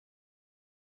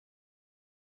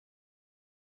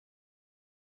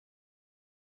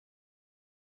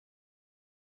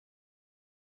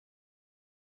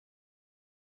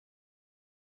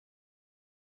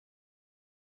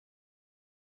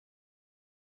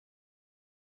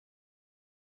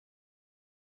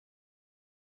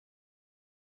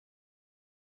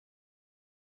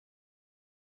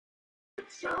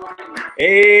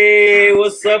Hey,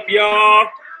 what's up, y'all?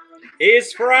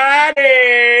 It's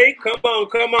Friday. Come on,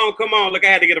 come on, come on. Look, I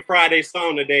had to get a Friday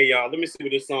song today, y'all. Let me see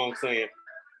what this song's saying.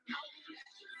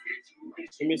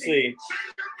 Let me see.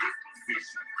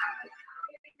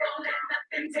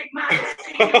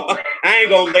 I ain't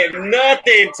gonna let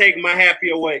nothing take my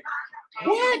happy away.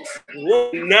 What?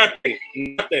 Nothing.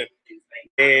 Nothing.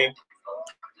 And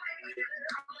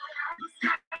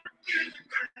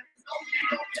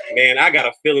man, I got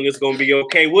a feeling it's gonna be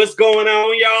okay. What's going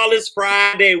on, y'all? It's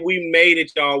Friday. We made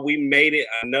it, y'all. We made it.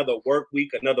 Another work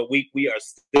week, another week. We are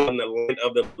still in the land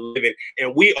of the living,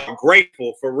 and we are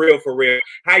grateful for real, for real.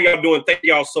 How y'all doing? Thank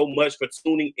y'all so much for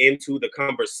tuning into the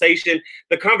conversation.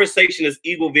 The conversation is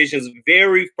Eagle Vision's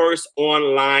very first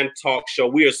online talk show.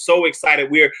 We are so excited.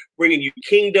 We are bringing you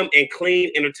kingdom and clean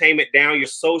entertainment down your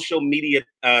social media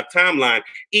timeline.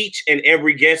 Each and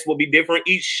every guest will be different.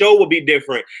 Each show will be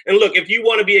different. And look, if you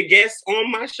want to be a guest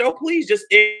on my show, please just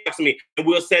inbox me and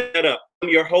we'll set that up. I'm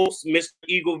your host, Mr.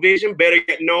 Eagle Vision, better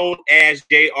yet known as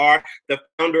JR, the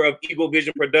founder of Eagle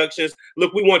Vision Productions.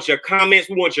 Look, we want your comments.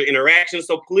 We want your interactions.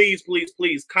 So please, please,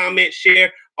 please comment,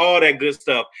 share, all that good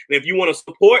stuff. And if you want to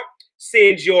support,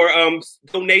 send your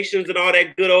donations and all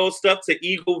that good old stuff to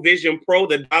Eagle Vision Pro,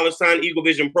 the $ Eagle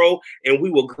Vision Pro, and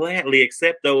we will gladly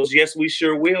accept those. Yes, we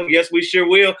sure will. Yes, we sure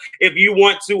will. If you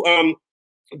want to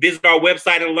visit our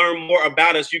website and learn more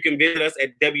about us, you can visit us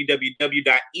at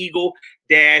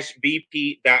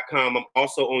www.eagle-bp.com. I'm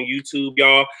also on YouTube,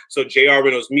 y'all. So JR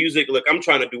Reynolds Music. Look, I'm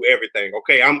trying to do everything.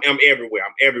 Okay, I'm everywhere.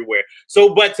 I'm everywhere.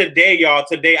 So, but today, y'all,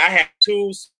 I have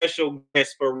two special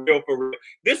guests for real, for real.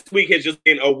 This week has just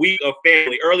been a week of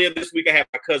family. Earlier this week, I had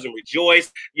my cousin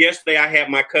Rejoice. Yesterday, I had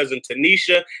my cousin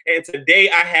Tanisha. And today,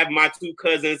 I have my two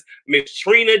cousins, Miss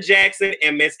Trina Jackson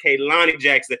and Miss Kahlani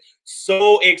Jackson.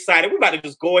 So excited. We're about to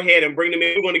just go ahead and bring them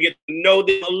in. We're going to get to know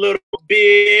them a little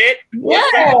bit.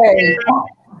 Yay.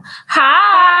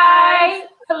 Hi.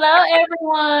 Hello,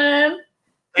 everyone.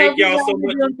 Thank y'all so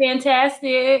much. Doing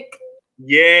fantastic.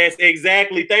 Yes,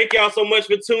 exactly. Thank y'all so much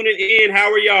for tuning in.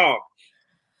 How are y'all?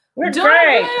 We're doing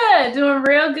great. Good. Doing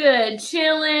real good.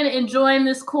 Chilling, enjoying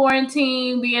this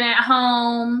quarantine, being at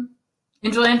home,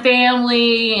 enjoying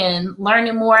family, and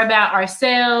learning more about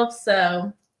ourselves.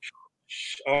 So.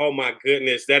 Oh my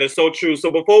goodness, that is so true.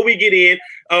 So before we get in,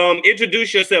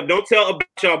 introduce yourself. Don't tell about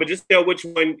y'all, but just tell which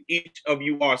one each of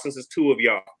you are, since it's two of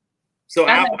y'all. So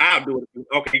I'll do it.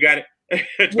 Okay, you got it.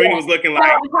 Trina was looking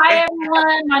like. Hi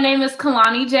everyone, my name is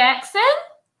Kahlani Jackson.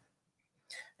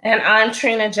 And I'm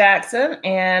Trina Jackson,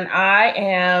 and I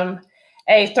am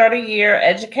a 30-year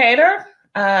educator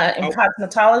in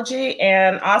cosmetology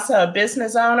and also a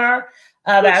business owner.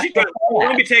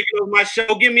 Don't be taking over my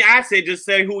show. Give me. I said, just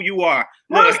say who you are.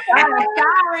 Look. Sorry.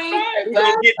 We're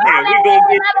gonna get there. We're gonna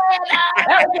get there.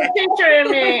 That was a picture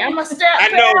of me. I'm a step. I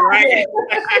know, right?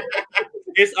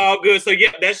 It's all good. So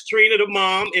yeah, that's Trina, the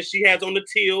mom, and she has on the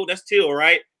teal. That's teal,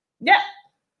 right? Yeah.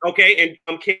 Okay,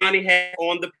 and Kahlani has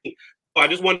on the pink. I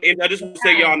just want to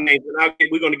say y'all names, and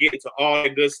we're going to get into all the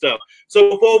good stuff.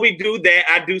 So before we do that,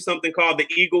 I do something called the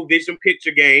Eagle Vision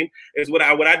Picture Game. Is what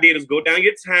I did is go down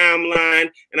your timeline,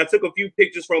 and I took a few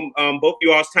pictures from both of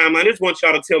y'all's timeline. I just want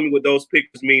y'all to tell me what those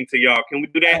pictures mean to y'all. Can we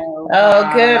do that? Oh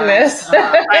goodness!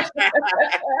 And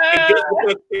just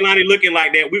because Kahlani looking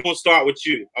like that, we're gonna start with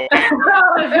you. Okay?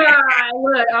 Oh God!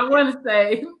 Look, I want to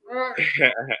say.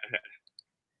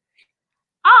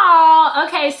 Oh,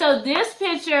 okay. So this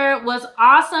picture was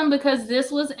awesome because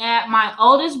this was at my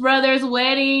oldest brother's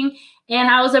wedding, and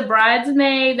I was a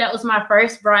bridesmaid. That was my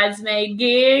first bridesmaid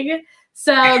gig.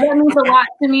 So that means a lot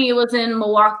to me. It was in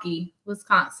Milwaukee,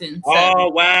 Wisconsin. So. Oh,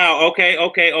 wow. Okay.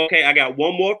 I got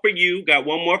one more for you.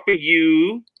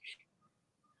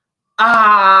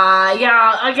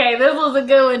 Y'all. Okay, this was a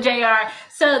good one, JR.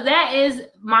 So that is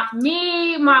my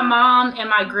mom, and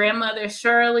my grandmother,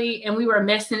 Shirley, and we were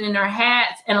messing in our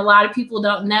hats. And a lot of people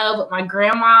don't know, but my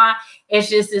grandma is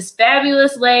just this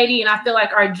fabulous lady. And I feel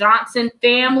like our Johnson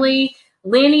family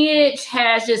lineage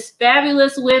has just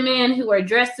fabulous women who are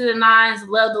dressed to the nines,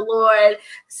 love the Lord.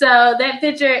 So that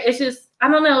picture is just, I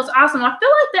don't know, it's awesome. I feel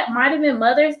like that might have been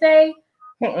Mother's Day.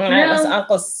 That was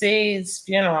Uncle C's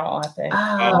funeral, I think.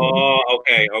 Oh,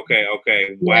 okay.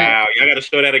 Wow, y'all got to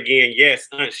show that again. Yes,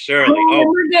 Aunt Shirley.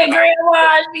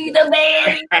 Grandma, be the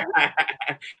baby.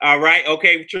 All right,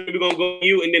 okay. We're gonna go to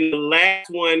you, and then the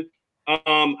last one. I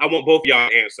want both of y'all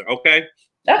to answer. Okay.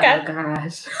 Okay. Oh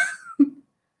gosh.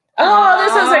 Oh,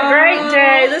 this is a great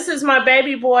day. This is my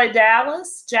baby boy,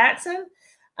 Dallas Jackson.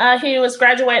 He was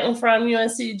graduating from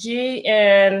UNCG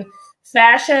in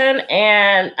fashion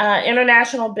and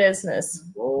international business.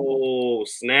 Oh, Oh,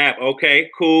 snap.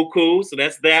 Okay, cool. So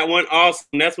that's that one. Awesome.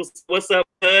 That's what's up,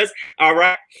 cuz. All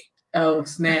right. Oh,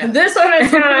 snap. This one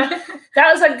is kind of,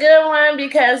 that was a good one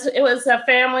because it was a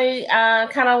family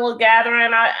kind of little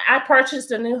gathering. I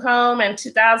purchased a new home in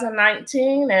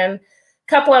 2019, and a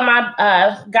couple of my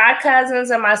guy cousins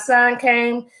and my son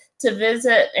came to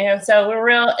visit. And so we're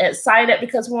real excited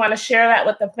because we want to share that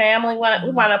with the family. We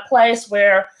want a place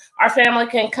where our family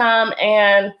can come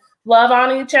and love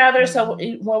on each other. So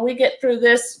when we get through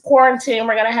this quarantine,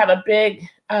 we're going to have a big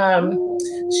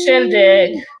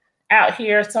shindig out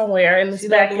here somewhere in this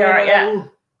backyard. Yeah.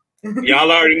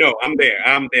 Y'all already know. I'm there.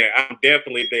 I'm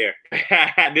definitely there.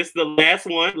 This is the last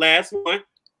one.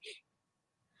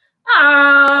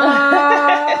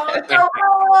 Oh, go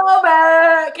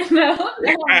back. No.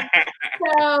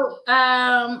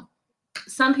 So,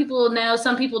 some people know,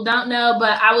 some people don't know,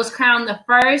 but I was crowned the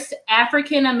first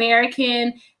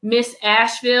African-American Miss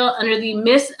Asheville under the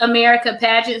Miss America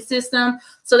pageant system.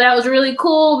 So that was really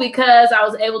cool because I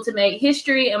was able to make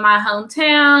history in my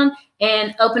hometown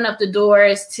and open up the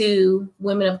doors to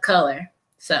women of color.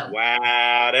 So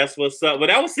wow, that's what's up. But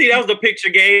that was the picture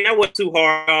game. That wasn't too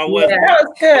hard. Was yeah, that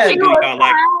was good.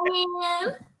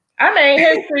 I made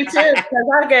history too because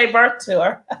I gave birth to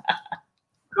her.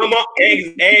 Come on,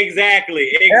 exactly.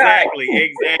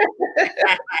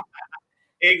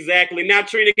 Exactly. Now,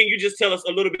 Trina, can you just tell us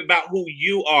a little bit about who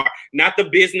you are? Not the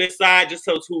business side, just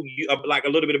tell us who you are, like a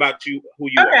little bit about you, who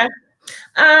you are.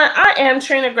 I am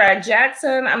Trina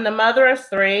Jackson. I'm the mother of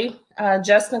three,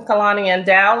 Justin, Kahlani, and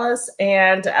Dallas.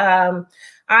 And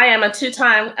I am a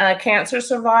 2-time cancer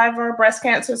survivor, breast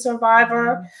cancer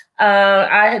survivor.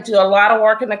 I do a lot of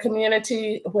work in the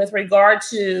community with regard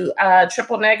to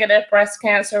triple negative breast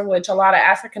cancer, which a lot of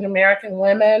African-American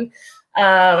women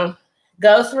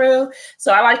go through.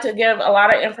 So I like to give a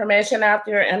lot of information out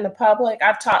there in the public.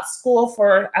 I've taught school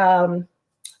for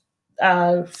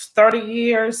 30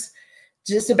 years,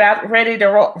 just about ready to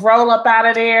roll up out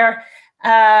of there.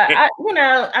 I've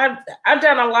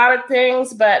done a lot of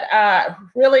things, but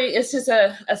really it's just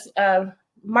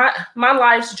my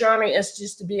life's journey is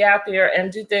just to be out there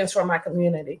and do things for my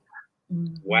community.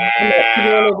 Wow.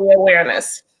 Community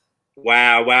awareness.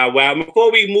 Wow.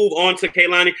 Before we move on to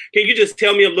Kahlani, can you just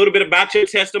tell me a little bit about your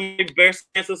testimony, breast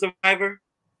cancer survivor?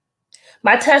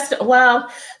 My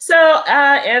so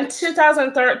in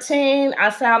 2013, I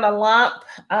found a lump.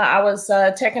 I was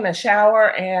taking a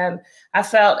shower and I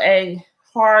felt a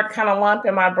hard kind of lump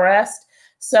in my breast.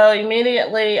 So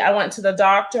immediately I went to the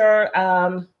doctor.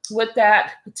 With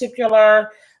that particular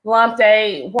lump,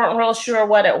 they weren't real sure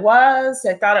what it was.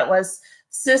 They thought it was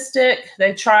cystic.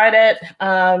 They tried it.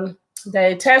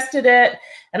 They tested it.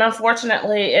 And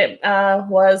unfortunately, it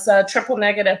was triple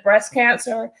negative breast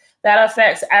cancer. That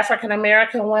affects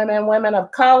African-American women, women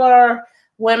of color,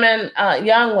 women,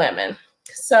 young women.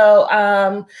 So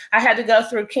I had to go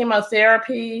through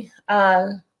chemotherapy.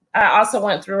 I also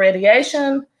went through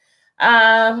radiation,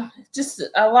 just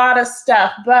a lot of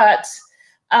stuff. But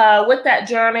with that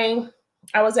journey,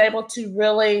 I was able to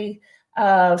really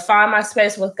find my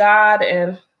space with God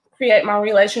and create my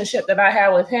relationship that I had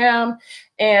with him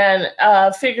and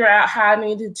figure out how I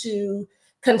needed to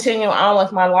continue on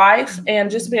with my life,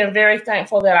 and just being very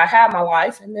thankful that I had my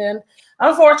life. And then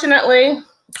unfortunately,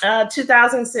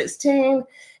 2016,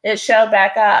 it showed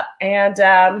back up, and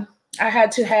I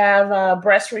had to have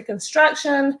breast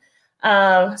reconstruction.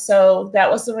 So that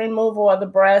was the removal of the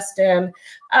breast, and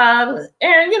all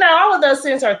of those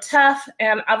things are tough,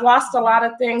 and I've lost a lot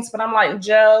of things, but I'm like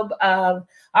Job,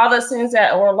 all those things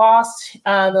that were lost,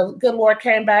 the good Lord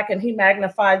came back and he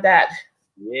magnified that.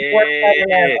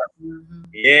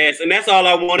 Yes, and that's all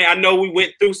I wanted. I know we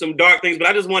went through some dark things, but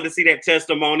I just wanted to see that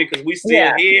testimony because we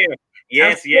still here.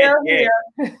 Yes.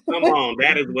 Come on,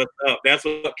 that is what's up. That's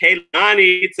what.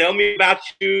 Kahlani, tell me about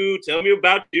you. So you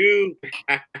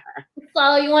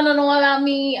want to know about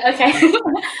me? Okay.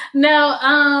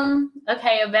 No,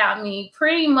 okay, about me.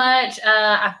 Pretty much,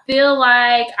 I feel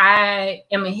like I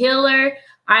am a healer.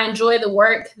 I enjoy the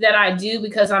work that I do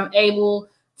because I'm able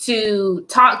to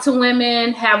talk to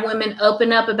women, have women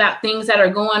open up about things that are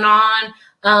going on,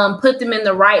 put them in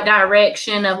the right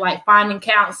direction of like finding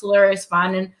counselors,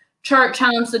 finding church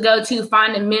homes to go to,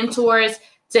 finding mentors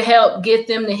to help get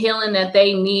them the healing that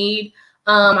they need.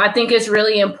 I think it's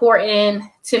really important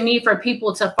to me for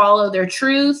people to follow their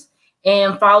truth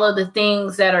and follow the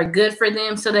things that are good for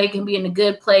them so they can be in a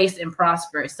good place and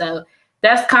prosper. So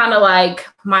that's kind of like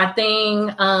my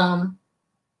thing.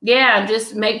 Yeah,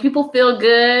 just make people feel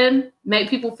good,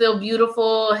 make people feel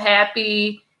beautiful,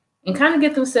 happy, and kind of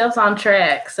get themselves on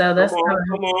track. So that's come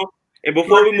on. And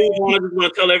before we move on, I just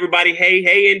want to tell everybody,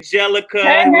 hey, Angelica.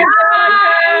 Hey,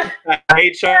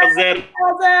 Charlesetta.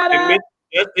 And Miss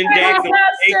Justin Jackson.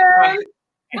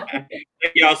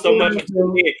 Thank y'all so much for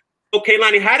tuning in. So,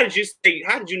 Kahlani, how did you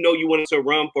know you wanted to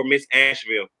run for Miss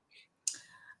Asheville?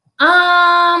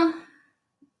 I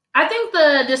think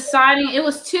it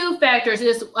was two factors.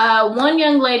 It's one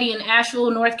young lady in Asheville,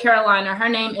 North Carolina. Her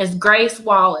name is Grace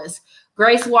Wallace.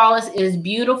 Grace Wallace is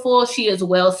beautiful. She is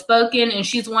well-spoken, and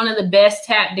she's one of the best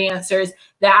tap dancers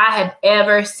that I have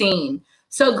ever seen.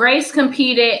 So Grace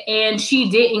competed, and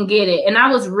she didn't get it. And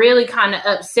I was really kind of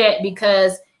upset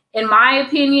because, in my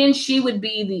opinion, she would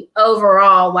be the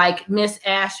overall, like, Miss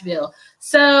Asheville.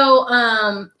 So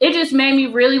it just made me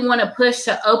really want to push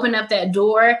to open up that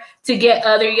door to get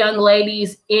other young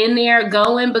ladies in there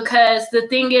going, because the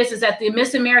thing is that the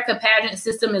Miss America pageant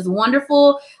system is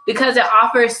wonderful because it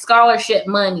offers scholarship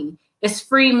money. It's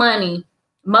free money.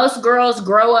 Most girls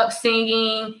grow up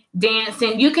singing,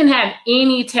 dancing. You can have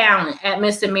any talent at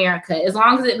Miss America as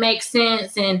long as it makes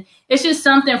sense. And it's just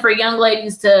something for young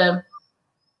ladies to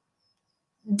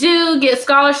get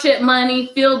scholarship money,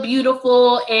 feel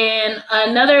beautiful. And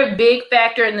another big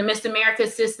factor in the Miss America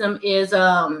system is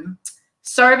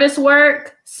service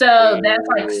work. So that's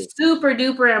like super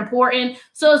duper important.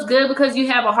 So it's good because you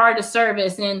have a heart of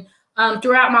service. And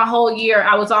throughout my whole year,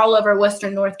 I was all over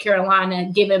Western North Carolina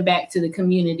giving back to the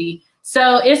community.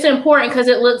 So it's important because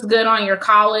it looks good on your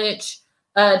college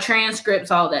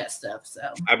transcripts, all that stuff. So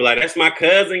I'd be like, that's my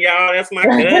cousin, y'all. That's my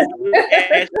cousin.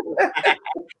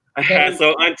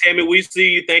 So, Aunt Tammy, we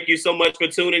see you. Thank you so much for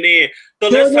tuning in. So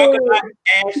let's talk about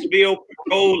Asheville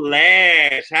Pro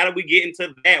Lash. How do we get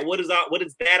into that? What is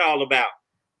that all about?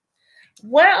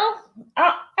 Well,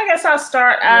 I guess I'll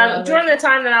start. During the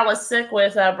time that I was sick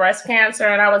with breast cancer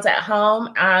and I was at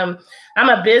home, I'm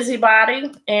a busybody,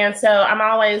 and so I'm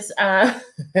always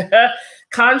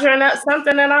conjuring up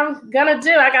something that I'm gonna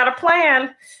do. I got a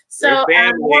plan. So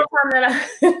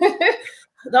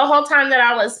the whole time that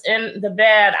I was in the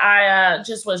bed, I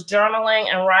just was journaling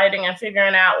and writing and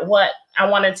figuring out what I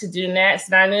wanted to do next.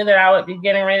 And I knew that I would be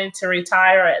getting ready to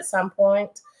retire at some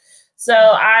point. So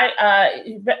at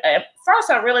first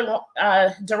I really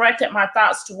directed my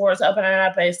thoughts towards opening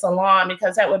up a salon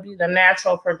because that would be the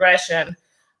natural progression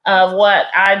of what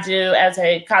I do as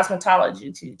a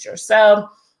cosmetology teacher. So,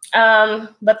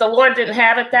 but the Lord didn't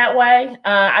have it that way.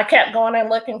 I kept going and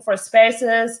looking for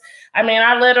spaces. I mean,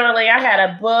 I had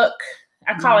a book,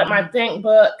 I call it my think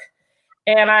book,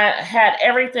 and I had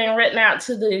everything written out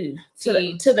to the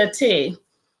T.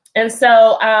 And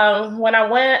so when I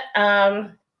went,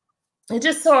 it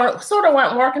just sort of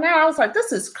wasn't working out. I was like,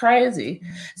 this is crazy.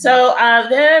 So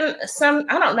then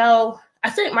I don't know, I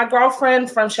think my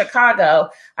girlfriend from Chicago,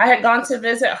 I had gone to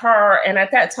visit her, and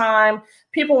at that time,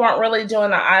 people weren't really doing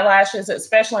the eyelashes,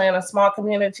 especially in a small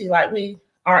community like we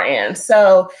are in.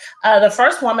 So the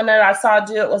first woman that I saw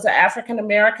do it was an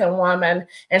African-American woman,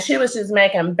 and she was just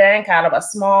making bank out of a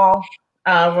small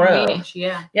room.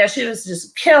 Yeah, she was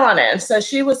just killing it. So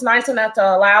she was nice enough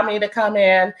to allow me to come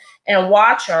in and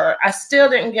watch her. I still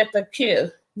didn't get the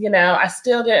cue. I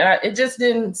still didn't, it just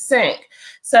didn't sink.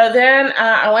 So then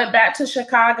I went back to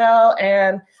Chicago,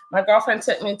 and my girlfriend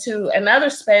took me to another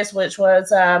space, which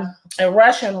was a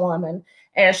Russian woman.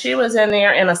 And she was in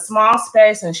there in a small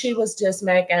space, and she was just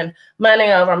making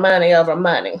money over money over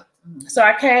money. So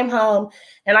I came home,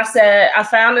 and I said, I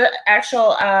found an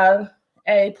actual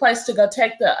a place to go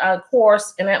take the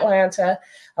course in Atlanta.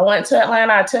 I went to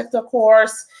Atlanta, I took the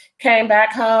course, came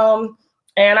back home,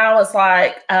 and I was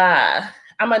like,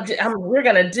 we're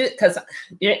gonna do, because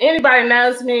anybody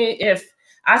knows me, if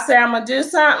I say I'm gonna do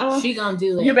something, she gonna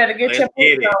do it. You better get your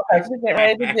boots on because we get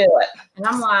ready to do it. And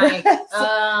I'm like,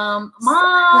 Mom,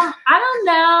 I don't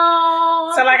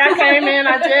know. So like I came in,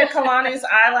 I did Kahlani's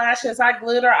eyelashes, I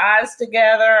glued her eyes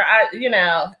together.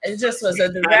 It just was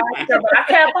a disaster, but I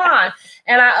kept on.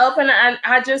 And I opened, and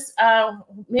I just,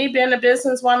 me being the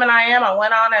businesswoman I am, I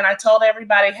went on and I told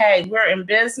everybody, hey, we're in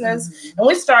business. And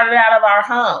we started out of our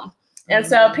home. And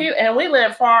so we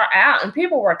live far out, and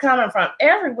people were coming from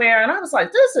everywhere. And I was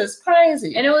like, this is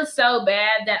crazy. And it was so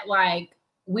bad that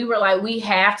we were like, we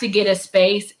have to get a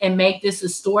space and make this a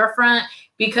storefront,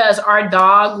 because our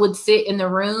dog would sit in the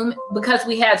room because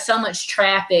we had so much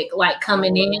traffic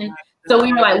coming in. So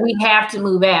we were like, we have to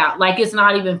move out. It's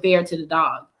not even fair to the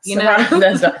dog. The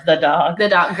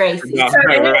dog, Gracie. So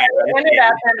we ended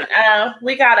up, and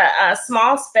we got a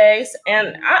small space,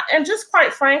 and just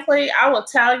quite frankly, I will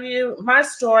tell you, my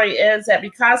story is that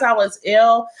because I was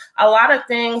ill, a lot of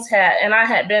things and I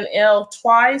had been ill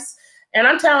twice, And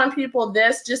I'm telling people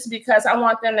this just because I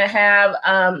want them to have,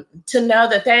 to know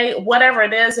that they, whatever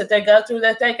it is that they go through,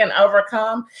 that they can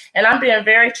overcome. And I'm being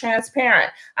very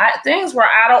transparent. Things were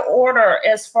out of order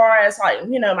as far as like,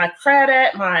 you know, my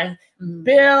credit, my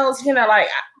bills, you know, like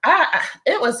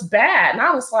it was bad. And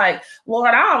I was like,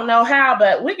 Lord, I don't know how,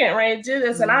 but we're getting ready to do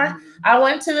this. And I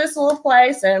went to this little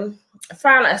place and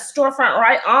found a storefront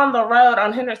right on the road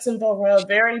on Hendersonville Road,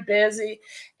 very busy.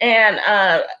 And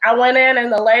I went in,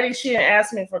 and the lady, she didn't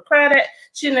ask me for credit.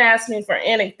 She didn't ask me for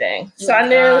anything. So I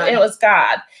knew it was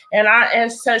God.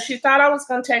 And so she thought I was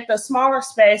going to take the smaller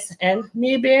space, and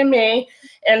me being me.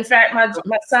 In fact,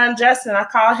 my son, Justin, I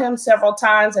called him several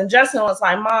times, and Justin was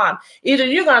like, Mom, either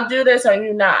you're going to do this or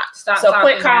you're not. So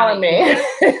quit calling me.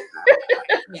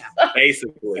 Yeah,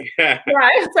 basically.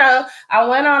 Right. So I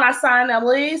went on, I signed a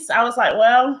lease. I was like,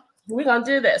 well, we're going to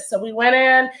do this. So we went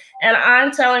in, and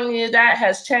I'm telling you, that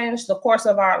has changed the course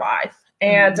of our life.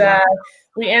 And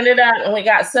we ended up, and we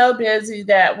got so busy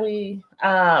that we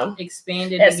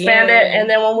expanded. And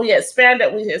then when we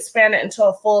expanded into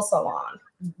a full salon.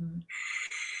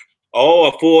 Oh,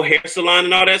 a full hair salon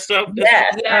and all that stuff?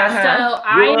 Yes. Yeah. So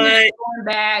I ended up going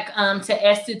back to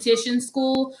esthetician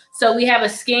school. So we have a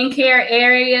skincare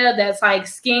area that's like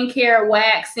skincare,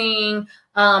 waxing,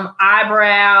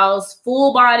 eyebrows,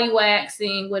 full body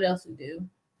waxing. What else we do?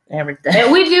 Everything.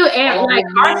 And we do, like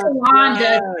our salon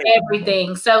does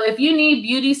everything. So if you need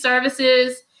beauty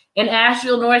services in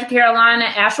Asheville, North Carolina,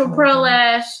 Asheville Pro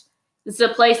Lash, it's a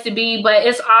place to be. But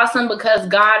it's awesome because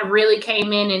God really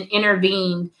came in and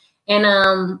intervened.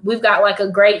 And we've got like a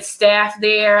great staff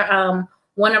there.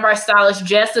 One of our stylists,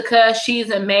 Jessica,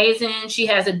 she's amazing. She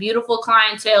has a beautiful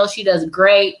clientele. She does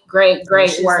great work.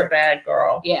 She's a bad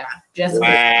girl. Yeah, Jessica.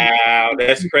 Wow,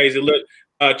 that's crazy. Look,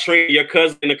 Trina, your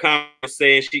cousin in the comments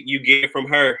saying you get it from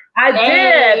her. I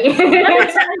did. Let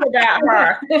me tell you about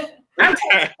her.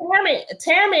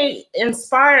 Tammy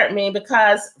inspired me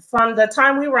because from the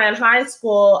time we were in high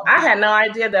school, I had no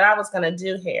idea that I was going to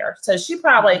do hair. So she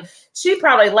probably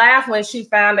laughed when she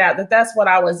found out that that's what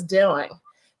I was doing.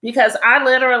 Because I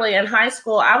literally in high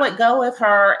school, I would go with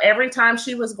her every time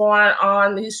she was going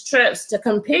on these trips to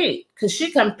compete, because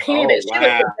she competed. Oh, wow. She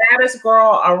was the baddest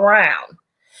girl around.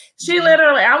 She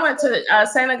literally, I went to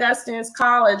St. Augustine's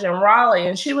College in Raleigh,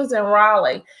 and she was in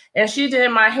Raleigh, and she did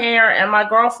my hair and my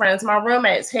girlfriend's, my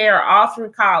roommate's hair all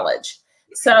through college.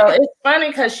 So it's funny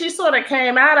because she sort of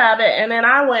came out of it, and then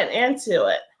I went into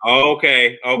it.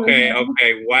 Okay.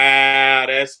 Wow,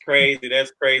 that's crazy.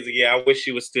 That's crazy. Yeah, I wish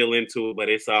she was still into it, but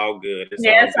it's all good.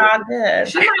 It's all good.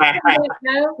 She might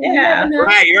yeah.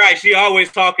 Right. She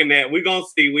always talking that. We're gonna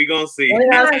see.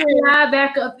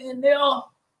 Back up in there.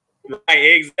 Right,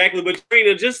 exactly. But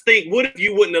Trina, just think, what if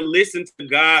you wouldn't have listened to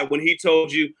God when he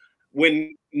told you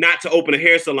when not to open a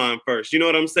hair salon first? You know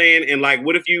what I'm saying? And like,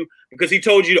 what if because he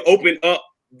told you to open up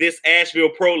this Asheville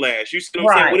Pro Lash. You see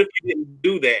what I'm saying? What if you didn't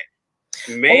do that?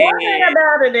 Man. One thing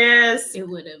about it is, it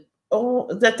would have.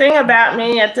 The thing about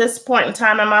me at this point in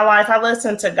time in my life, I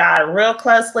listen to God real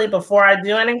closely before I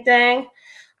do anything.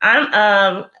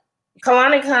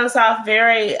 Kahlani comes off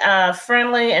very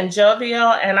friendly and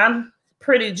jovial, and I'm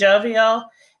pretty jovial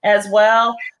as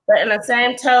well. But in the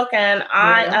same token,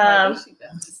 I'm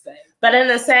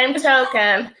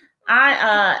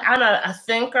a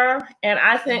thinker, and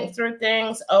I think through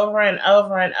things over and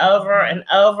over and over and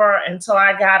over until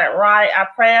I got it right. I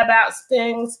pray about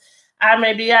things. I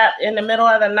may be up in the middle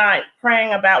of the night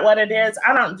praying about what it is.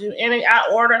 I don't do any. I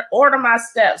order my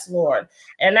steps, Lord,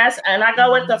 and I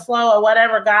go with the flow of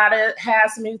whatever God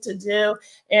has me to do.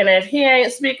 And if He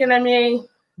ain't speaking to me,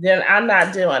 then I'm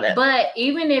not doing it. But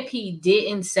even if He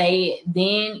didn't say it,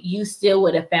 then you still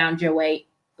would have found your way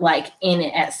like in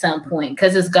it at some point,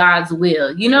 because it's God's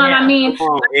will. You know what I mean?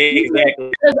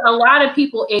 Exactly. Because a lot of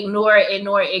people ignore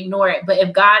it. But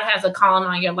if God has a calling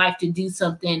on your life to do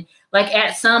something, like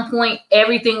at some point,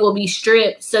 everything will be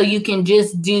stripped so you can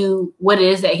just do what it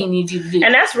is that He needs you to do.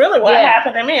 And that's really what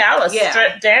happened to me. I was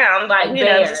stripped down, like,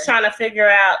 just trying to figure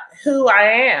out who I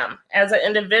am as an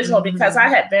individual, because I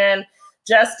had been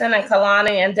Justin and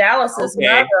Kahlani and Dallas's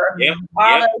mother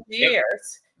all those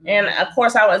years. And of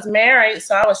course, I was married,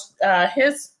 so I was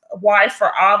his wife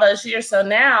for all those years. So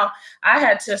now I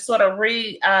had to sort of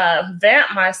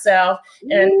revamp myself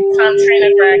and become Trina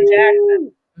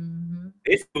Jackson.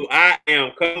 It's who I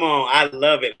am. Come on. I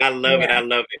love it. I love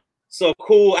it. So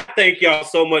cool. I thank y'all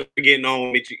so much for getting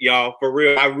on with y'all. For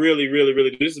real. I really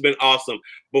do. This has been awesome.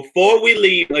 Before we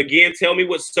leave, again, tell me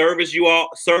what services you all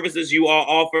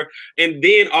offer. And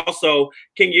then also,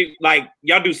 can you, like,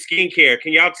 y'all do skincare?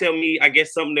 Can y'all tell me, I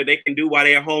guess, something that they can do while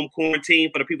they're home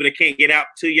quarantine for the people that can't get out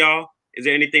to y'all? Is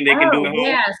there anything they can do at home?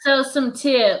 Yeah, so some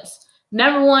tips.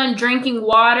 Number one, drinking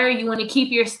water. You want to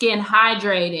keep your skin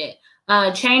hydrated.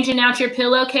 Changing out your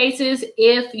pillowcases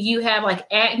if you have like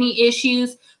acne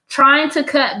issues. Trying to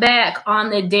cut back on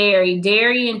the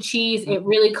dairy and cheese. It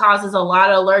really causes a lot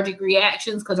of allergic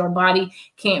reactions because our body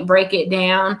can't break it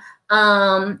down.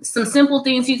 Some simple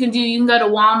things you can do. You can go to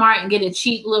Walmart and get a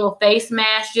cheap little face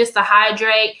mask just to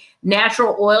hydrate.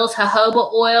 Natural oils.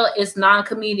 Jojoba oil is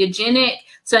non-comedogenic,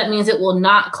 so that means it will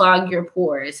not clog your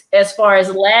pores. As far as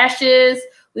lashes,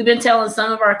 we've been telling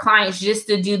some of our clients just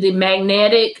to do the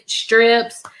magnetic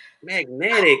strips.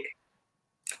 Magnetic?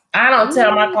 I don't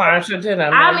tell my clients to do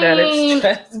that. I mean,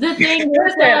 the thing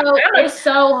is, though, it's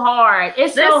so hard.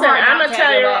 It's so hard. I'm going to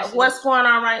tell you what's going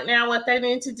on right now. What they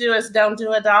need to do is don't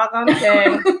do a doggone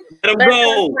thing. Let them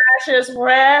go. Lashes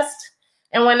rest.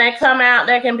 And when they come out,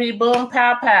 they can be boom,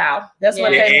 pow, pow. That's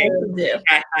what they need to do.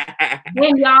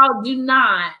 And y'all do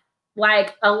not.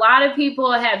 Like, a lot of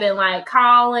people have been like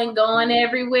calling, going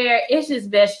everywhere. It's just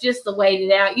best just to wait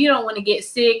it out. You don't want to get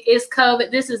sick. It's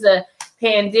COVID. This is a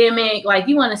pandemic. Like,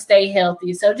 you want to stay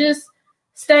healthy. So just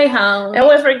stay home. And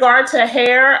with regard to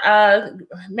hair,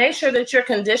 make sure that you're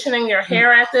conditioning your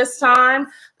hair at this time.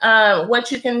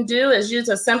 What you can do is use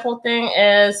a simple thing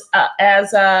as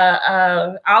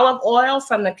olive oil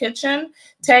from the kitchen.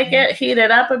 Take it, heat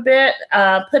it up a bit,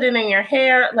 put it in your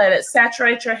hair, let it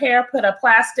saturate your hair, put a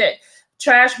plastic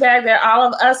trash bag that all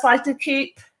of us like to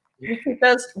keep. You keep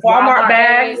those Walmart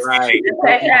bags. Right.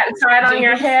 Take that and tie it on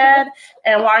your head.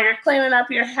 And while you're cleaning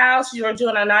up your house, you're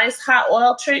doing a nice hot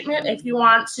oil treatment. If you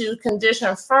want to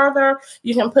condition further,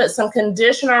 you can put some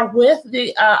conditioner with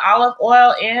the olive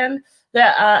oil in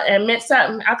and mix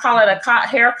up. I call it a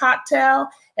hair cocktail,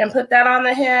 and put that on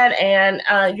the head.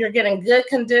 And you're getting good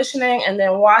conditioning, and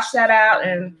then wash that out,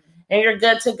 and you're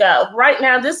good to go. Right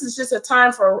now, this is just a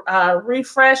time for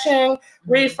refreshing,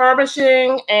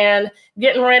 refurbishing, and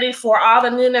getting ready for all the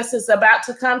newness that's about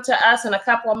to come to us in a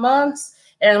couple of months.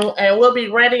 And we'll be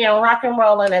ready and rock and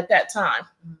rolling at that time.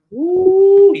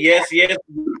 Ooh, yes.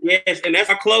 And that's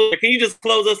our close. Can you just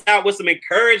close us out with some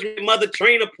encouragement, Mother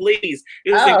Trina, please?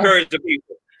 Just encourage the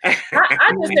people.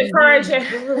 I just encourage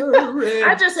everyone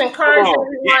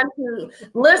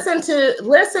to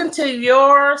listen to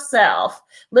yourself.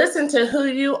 Listen to who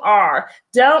you are.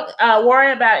 Don't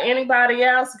worry about anybody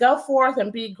else. Go forth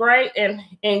and be great in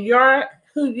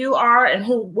who you are and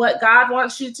what God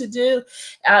wants you to do.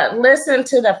 Listen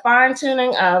to the fine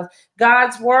tuning of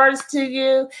God's words to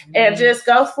you, and just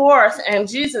go forth in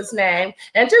Jesus' name,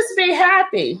 and just be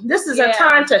happy. This is a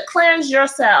time to cleanse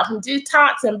yourself and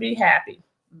detox and be happy.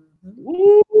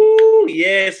 Ooh,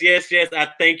 yes. I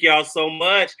thank y'all so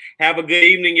much. Have a good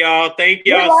evening, y'all. Thank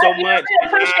y'all so much.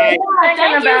 Thank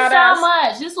you so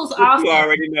much. This was awesome. You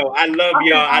already know. I love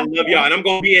y'all. And I'm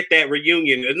going to be at that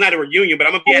reunion. It's not a reunion, but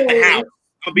I'm going to be at the house.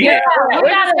 I'll be there. We're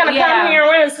just going to come here.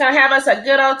 We're just going to have us a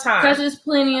good old time. Because there's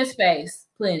plenty of space.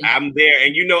 Plenty. I'm there.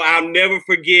 And I'll never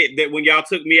forget that when y'all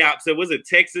took me out to, was it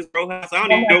Texas Row House? I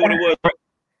don't even know what it was.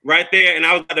 Right there, and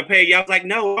I was about to pay. Y'all was like,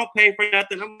 "No, I don't pay for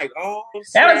nothing." I'm like, "Oh,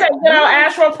 that was a good old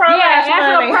Astro Pro.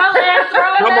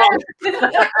 Come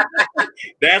on."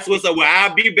 That's what's up. Well,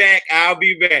 I'll be back.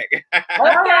 Okay,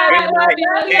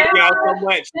 thank y'all so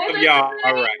much. Love y'all.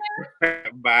 All right,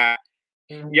 bye.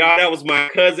 Y'all, that was my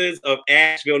cousins of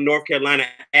Asheville, North Carolina,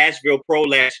 Asheville Pro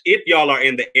Lash. If y'all are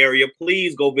in the area,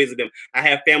 please go visit them. I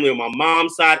have family on my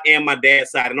mom's side and my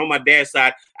dad's side. And on my dad's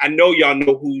side, I know y'all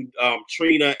know who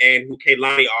Trina and who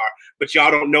Kahlani are, but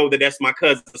y'all don't know that that's my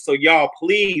cousin. So y'all,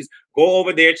 please go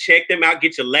over there, check them out,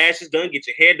 get your lashes done, get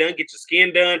your hair done, get your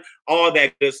skin done, all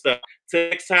that good stuff. Till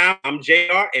next time, I'm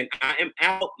JR, and I am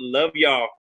out. Love y'all.